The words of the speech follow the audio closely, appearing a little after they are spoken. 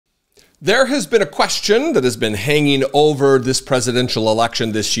There has been a question that has been hanging over this presidential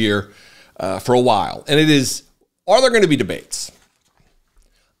election this year for a while, and it is, are there going to be debates?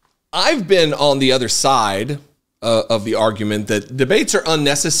 I've been on the other side of the argument that debates are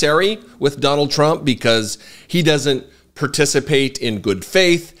unnecessary with Donald Trump because he doesn't participate in good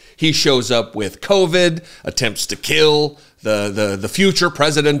faith. He shows up with COVID, attempts to kill the future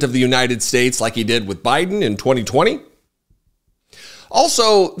president of the United States like he did with Biden in 2020.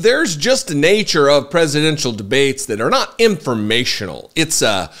 Also, there's just a nature of presidential debates that are not informational. It's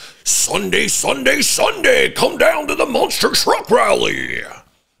a Sunday, Sunday, Sunday, come down to the monster truck rally.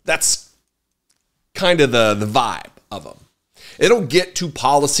 That's kind of the vibe of them. They don't get to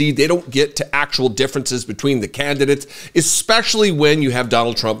policy. They don't get to actual differences between the candidates, especially when you have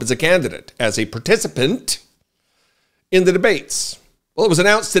Donald Trump as a candidate, as a participant in the debates. Well, it was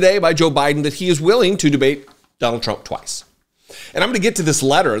announced today by Joe Biden that he is willing to debate Donald Trump twice. And I'm going to get to this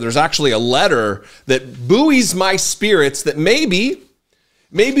letter. There's actually a letter that buoys my spirits that maybe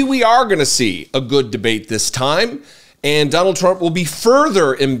we are going to see a good debate this time. And Donald Trump will be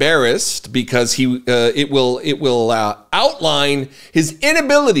further embarrassed because it will outline his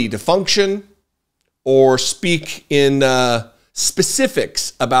inability to function or speak in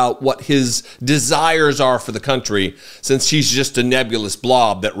specifics about what his desires are for the country, since he's just a nebulous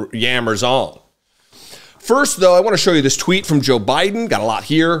blob that yammers on. First, though, I want to show you this tweet from Joe Biden. Got a lot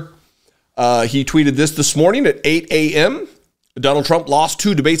here. He tweeted this morning at 8 a.m. Donald Trump lost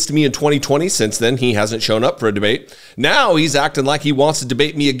 2 debates to me in 2020. Since then, he hasn't shown up for a debate. Now he's acting like he wants to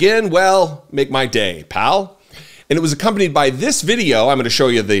debate me again. Well, make my day, pal. And it was accompanied by this video. I'm going to show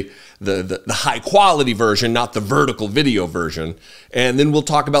you the high quality version, not the vertical video version. And then we'll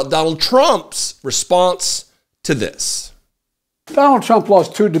talk about Donald Trump's response to this. Donald Trump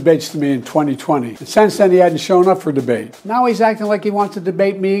lost 2 debates to me in 2020. And since then, he hadn't shown up for a debate. Now he's acting like he wants to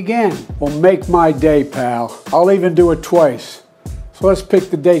debate me again. Well, make my day, pal. I'll even do it twice. So let's pick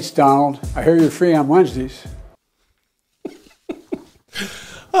the dates, Donald. I hear you're free on Wednesdays.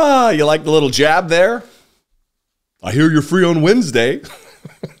 You like the little jab there? I hear you're free on Wednesday.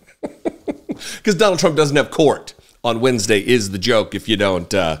 Because Donald Trump doesn't have court on Wednesday is the joke if you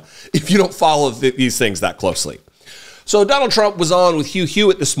don't follow these things that closely. So Donald Trump was on with Hugh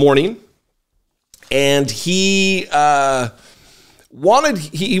Hewitt this morning, and he was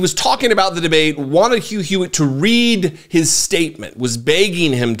talking about the debate, wanted Hugh Hewitt to read his statement, was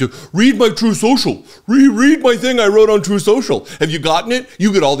begging him to read my True Social, read my thing I wrote on True Social. Have you gotten it?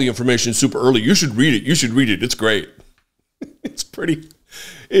 You get all the information super early. You should read it. You should read it. It's great. It's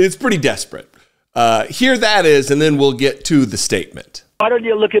pretty desperate. Here that is, and then we'll get to the statement. Why don't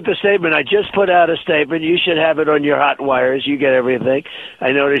you look at the statement? I just put out a statement. You should have it on your hot wires. You get everything.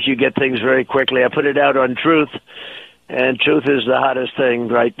 I notice you get things very quickly. I put it out on Truth, and Truth is the hottest thing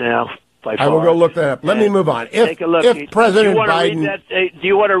right now by far. I will go look that up. Let me move on. Take a look. If President Biden... Do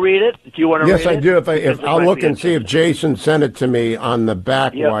you want to read it? Do you want to read it? Yes, I do. If I'll look and see if Jason sent it to me on the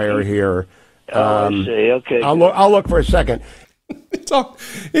back wire here. I see. Okay. I'll look for a second.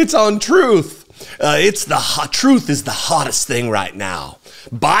 It's on Truth. Truth is the hottest thing right now,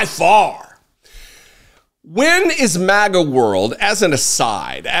 by far. When is MAGA world, as an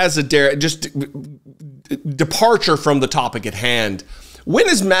aside, as a departure from the topic at hand, when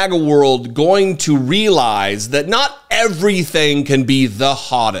is MAGA world going to realize that not everything can be the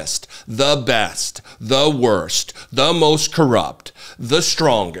hottest, the best, the worst, the most corrupt, the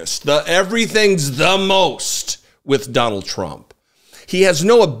strongest, everything's the most with Donald Trump? He has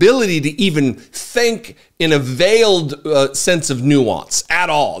no ability to even think in a veiled sense of nuance at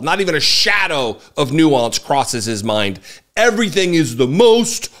all. Not even a shadow of nuance crosses his mind. Everything is the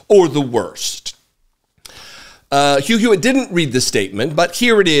most or the worst. Hugh Hewitt didn't read the statement, but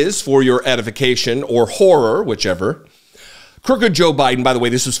here it is for your edification or horror, whichever. Crooked Joe Biden, by the way,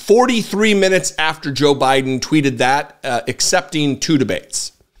 this was 43 minutes after Joe Biden tweeted that, accepting 2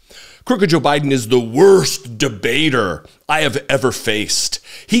 debates. Crooked Joe Biden is the worst debater I have ever faced.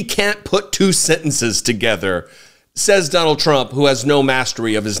 He can't put 2 sentences together, says Donald Trump, who has no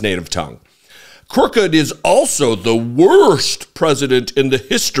mastery of his native tongue. Crooked is also the worst president in the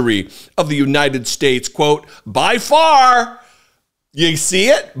history of the United States, quote, by far. You see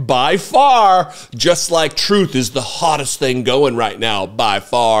it? By far. Just like Truth is the hottest thing going right now, by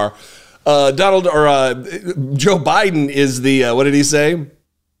far. Joe Biden is the, what did he say?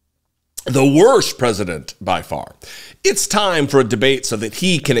 The worst president by far. It's time for a debate so that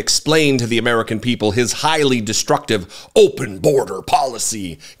he can explain to the American people his highly destructive open border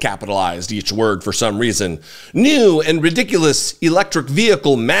policy, capitalized each word for some reason, new and ridiculous electric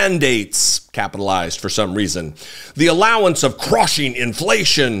vehicle mandates, capitalized for some reason, the allowance of crushing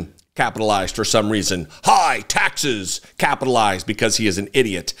inflation, capitalized for some reason. High taxes, capitalized because he is an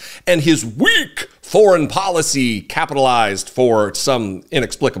idiot. And his weak foreign policy, capitalized for some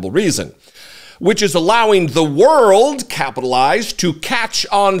inexplicable reason, which is allowing the world, capitalized, to catch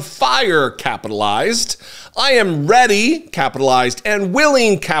on fire, capitalized. I am ready, capitalized, and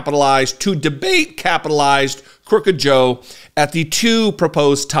willing, capitalized, to debate, capitalized, Crooked Joe at the 2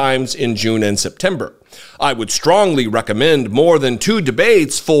 proposed times in June and September. I would strongly recommend more than 2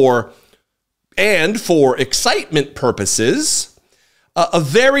 debates for excitement purposes, a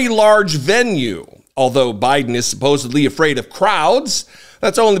very large venue. Although Biden is supposedly afraid of crowds,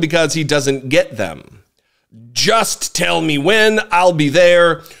 that's only because he doesn't get them. Just tell me when, I'll be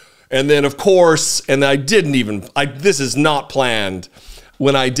there. And then, of course, and this is not planned,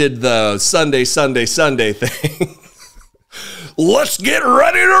 when I did the Sunday thing, let's get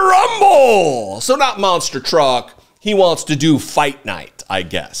ready to rumble. So not monster truck. He wants to do fight night, I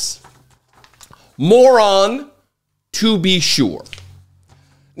guess. Moron, to be sure.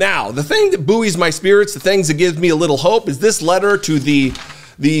 Now, the thing that buoys my spirits, the things that gives me a little hope, is this letter to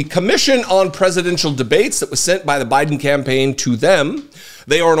the Commission on Presidential Debates that was sent by the Biden campaign to them.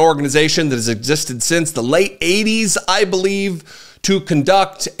 They are an organization that has existed since the late 80s, I believe, to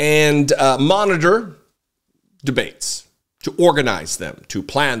conduct and monitor debates, to organize them, to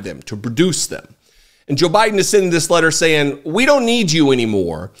plan them, to produce them. And Joe Biden is sending this letter saying, we don't need you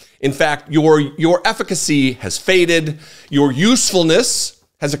anymore. In fact, your efficacy has faded. Your usefulness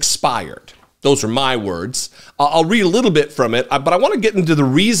has expired. Those are my words. I'll read a little bit from it, but I want to get into the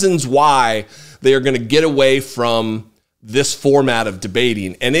reasons why they are going to get away from this format of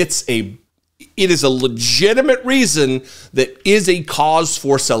debating. And it is a legitimate reason that is a cause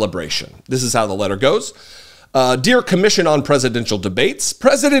for celebration. This is how the letter goes. Dear Commission on Presidential Debates,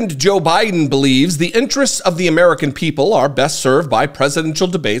 President Joe Biden believes the interests of the American people are best served by presidential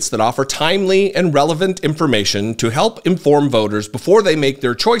debates that offer timely and relevant information to help inform voters before they make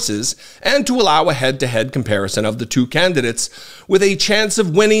their choices and to allow a head-to-head comparison of the 2 candidates with a chance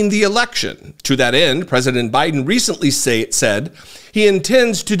of winning the election. To that end, President Biden recently said he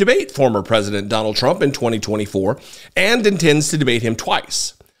intends to debate former President Donald Trump in 2024 and intends to debate him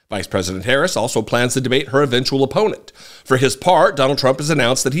twice. Vice President Harris also plans to debate her eventual opponent. For his part, Donald Trump has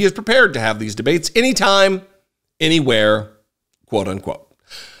announced that he is prepared to have these debates anytime, anywhere, quote unquote.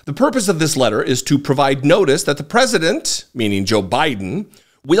 The purpose of this letter is to provide notice that the president, meaning Joe Biden,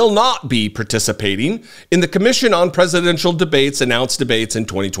 will not be participating in the Commission on Presidential Debates announced debates in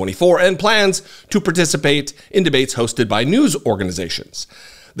 2024 and plans to participate in debates hosted by news organizations.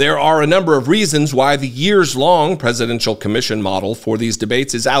 There are a number of reasons why the years-long presidential commission model for these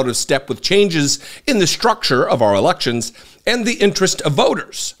debates is out of step with changes in the structure of our elections and the interest of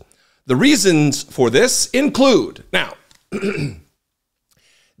voters. The reasons for this include, now,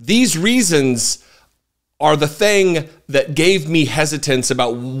 these reasons are the thing that gave me hesitance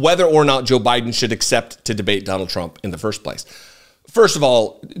about whether or not Joe Biden should accept to debate Donald Trump in the first place. First of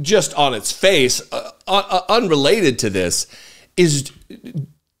all, just on its face, unrelated to this, is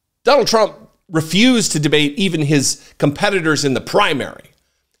Donald Trump refused to debate even his competitors in the primary.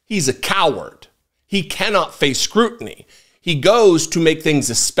 He's a coward. He cannot face scrutiny. He goes to make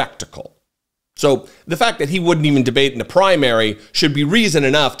things a spectacle. So the fact that he wouldn't even debate in the primary should be reason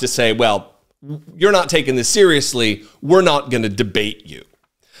enough to say, well, you're not taking this seriously. We're not going to debate you.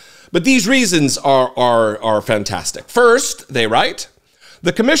 But these reasons are fantastic. First, they write,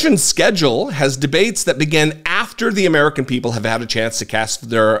 the commission's schedule has debates that begin after the American people have had a chance to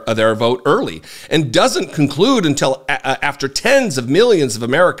cast their vote early and doesn't conclude until after tens of millions of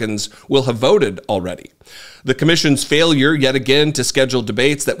Americans will have voted already. The commission's failure yet again to schedule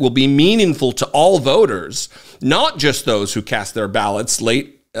debates that will be meaningful to all voters, not just those who cast their ballots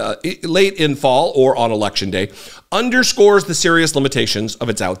late in fall or on election day, underscores the serious limitations of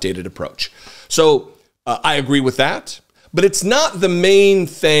its outdated approach. So I agree with that. But it's not the main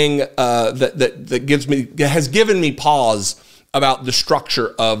thing that has given me pause about the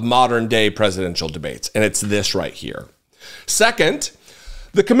structure of modern day presidential debates. And it's this right here. Second,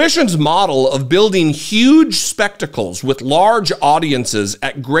 the commission's model of building huge spectacles with large audiences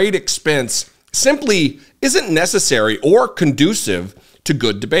at great expense simply isn't necessary or conducive to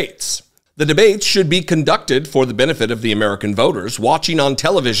good debates. The debates should be conducted for the benefit of the American voters watching on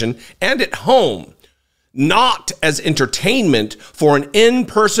television and at home, not as entertainment for an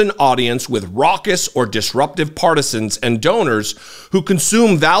in-person audience with raucous or disruptive partisans and donors who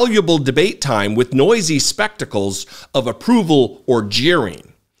consume valuable debate time with noisy spectacles of approval or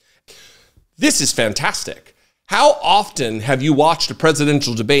jeering. This is fantastic. How often have you watched a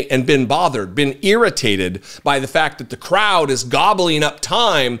presidential debate and been bothered, been irritated by the fact that the crowd is gobbling up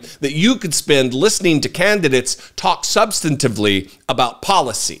time that you could spend listening to candidates talk substantively about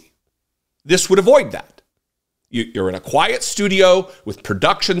policy? This would avoid that. You're in a quiet studio with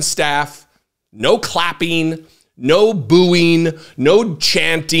production staff, no clapping, no booing, no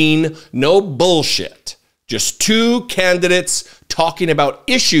chanting, no bullshit. Just two candidates talking about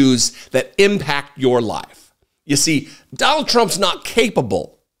issues that impact your life. You see, Donald Trump's not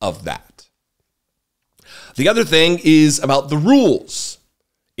capable of that. The other thing is about the rules.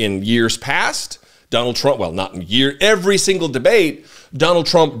 In years past, Donald Trump, well, not in year, every single debate, Donald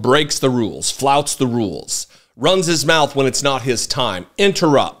Trump breaks the rules, flouts the rules, runs his mouth when it's not his time,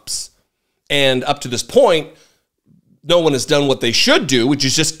 interrupts. And up to this point, no one has done what they should do, which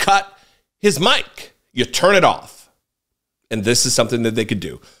is just cut his mic. You turn it off. And this is something that they could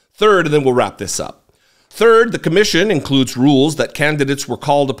do. Third, and then we'll wrap this up. Third, the commission includes rules that candidates were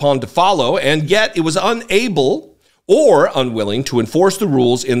called upon to follow, and yet it was unable or unwilling to enforce the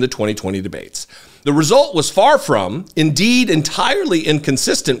rules in the 2020 debates. The result was far from, indeed entirely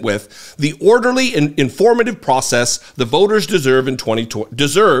inconsistent with, the orderly and informative process the voters deserved in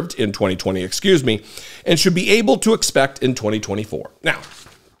 2020, and should be able to expect in 2024. Now,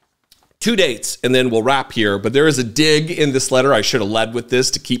 2 dates, and then we'll wrap here. But there is a dig in this letter. I should have led with this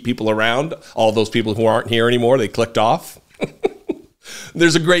to keep people around. All those people who aren't here anymore, they clicked off.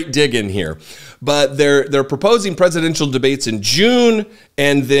 There's a great dig in here. But they're proposing presidential debates in June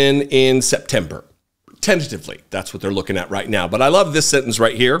and then in September. Tentatively, that's what they're looking at right now. But I love this sentence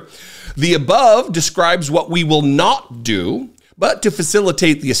right here. The above describes what we will not do. But to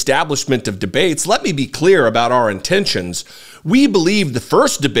facilitate the establishment of debates, let me be clear about our intentions. We believe the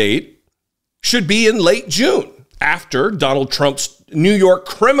first debate should be in late June, after Donald Trump's New York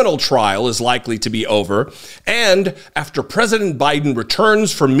criminal trial is likely to be over, and after President Biden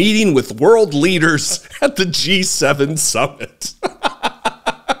returns from meeting with world leaders at the G7 summit.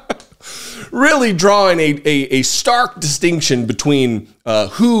 Really drawing a stark distinction between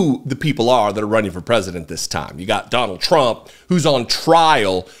who the people are that are running for president this time. You got Donald Trump, who's on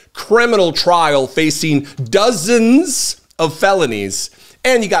trial, criminal trial, facing dozens of felonies.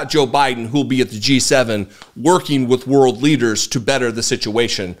 And you got Joe Biden, who will be at the G7 working with world leaders to better the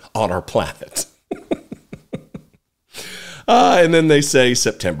situation on our planet. And then they say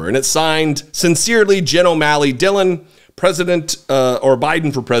September. And it's signed, sincerely, Jen O'Malley Dillon, President or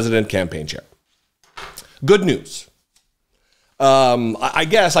Biden for President campaign chair. Good news. I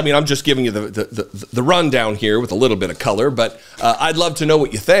guess, I mean, I'm just giving you the rundown here with a little bit of color, but I'd love to know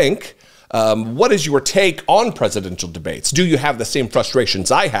what you think. What is your take on presidential debates? Do you have the same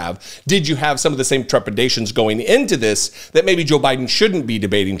frustrations I have? Did you have some of the same trepidations going into this that maybe Joe Biden shouldn't be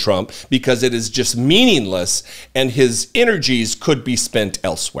debating Trump because it is just meaningless and his energies could be spent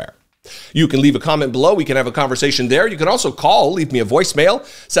elsewhere? You can leave a comment below. We can have a conversation there. You can also call, leave me a voicemail,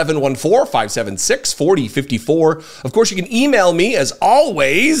 714-576-4054. Of course, you can email me as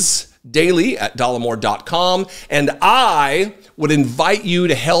always, daily@dollemore.com. And I would invite you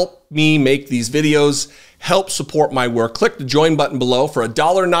to help me make these videos, help support my work. Click the join button below. For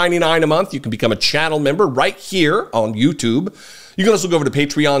 $1.99 a month, you can become a channel member right here on YouTube. You can also go over to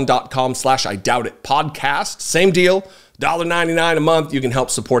patreon.com/IDoubtItPodcast. Same deal, $1.99 a month. You can help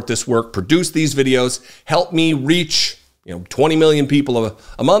support this work, produce these videos, help me reach 20 million people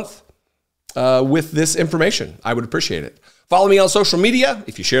a month with this information. I would appreciate it. Follow me on social media.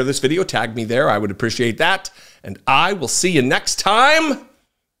 If you share this video, tag me there. I would appreciate that. And I will see you next time.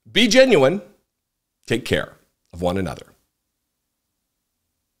 Be genuine. Take care of one another.